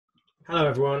Hello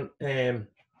everyone.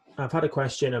 I've had a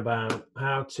question about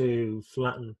how to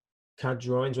flatten CAD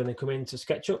drawings when they come into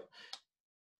SketchUp.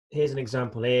 Here's an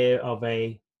example here of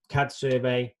a CAD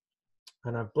survey,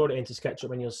 and I've brought it into SketchUp,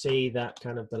 and you'll see that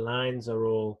kind of the lines are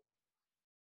all,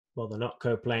 well, they're not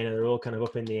coplanar, they're all kind of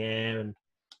up in the air and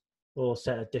all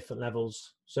set at different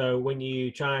levels. So when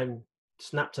you try and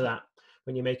snap to that,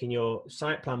 when you're making your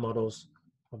site plan models,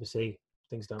 obviously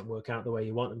things don't work out the way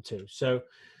you want them to. So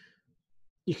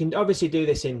you can obviously do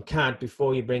this in CAD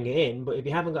before you bring it in, but if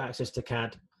you haven't got access to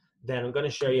CAD, then I'm going to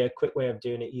show you a quick way of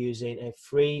doing it using a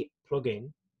free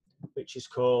plugin, which is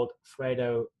called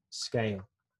FredoScale.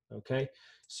 Okay,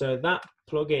 so that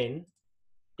plugin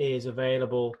is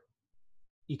available.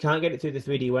 You can't get it through the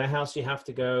 3D warehouse. You have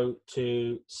to go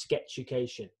to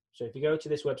SketchUcation. So if you go to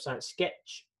this website,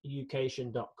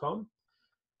 sketchucation.com,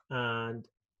 and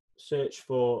search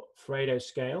for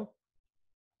FredoScale,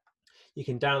 you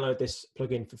can download this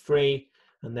plugin for free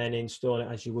and then install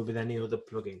it as you would with any other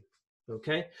plugin.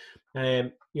 Okay.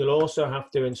 You'll also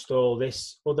have to install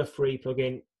this other free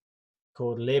plugin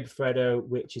called libfredo,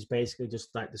 which is basically just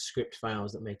like the script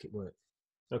files that make it work.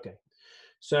 Okay.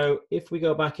 So if we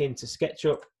go back into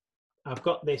SketchUp, I've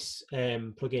got this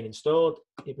plugin installed.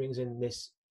 It brings in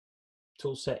this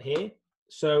tool set here.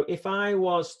 So if I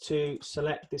was to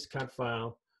select this CAD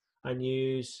file and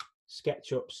use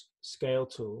SketchUp's scale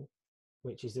tool,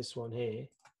 which is this one here,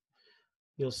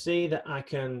 you'll see that I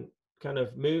can kind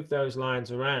of move those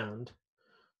lines around,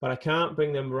 but I can't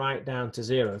bring them right down to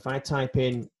 0. If I type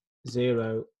in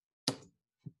 0,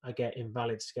 I get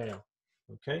invalid scale.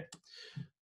 Okay.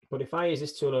 But if I use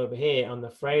this tool over here on the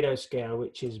FredoScale,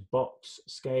 which is box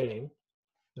scaling,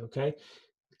 okay,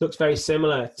 it looks very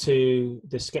similar to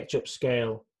the SketchUp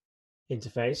scale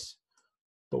interface.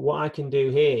 But what I can do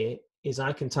here is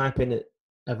I can type in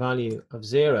a value of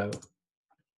 0,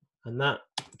 and that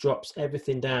drops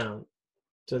everything down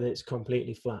so that it's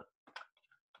completely flat.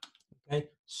 Okay,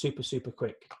 super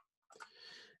quick.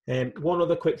 One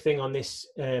other quick thing on this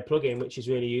plugin, which is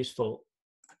really useful.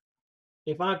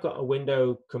 If I've got a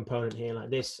window component here like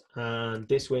this, and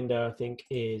this window I think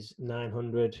is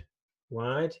 900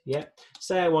 wide, yeah.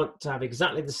 Say I want to have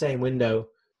exactly the same window,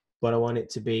 but I want it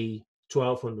to be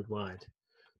 1200 wide.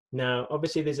 Now,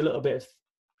 obviously there's a little bit of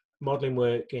modeling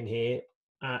work in here.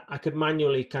 I could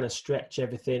manually kind of stretch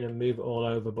everything and move it all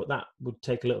over, but that would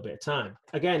take a little bit of time.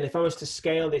 Again, if I was to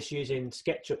scale this using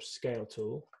SketchUp's scale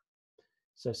tool,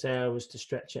 so say I was to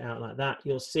stretch it out like that,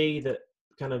 you'll see that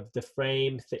kind of the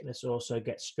frame thickness also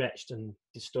gets stretched and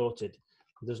distorted.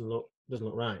 It doesn't look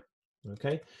right.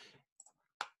 Okay.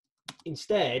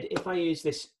 Instead, if I use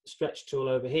this stretch tool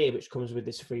over here, which comes with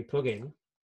this free plugin,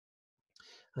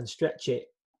 and stretch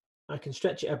it, I can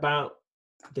stretch it about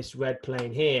this red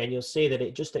plane here, and you'll see that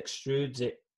it just extrudes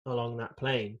it along that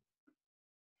plane.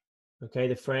 Okay,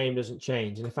 the frame doesn't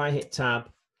change. And if I hit tab,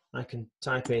 I can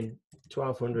type in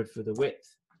 1200 for the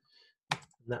width, and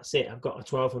that's it. I've got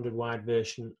a 1200 wide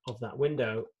version of that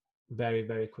window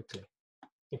very quickly.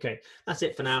 Okay, that's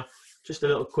it for now. Just a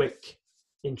little quick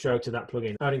intro to that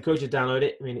plugin. I'd encourage you to download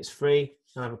it. I mean, it's free,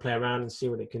 and have a play around and see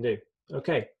what it can do.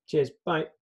 Okay, cheers, bye.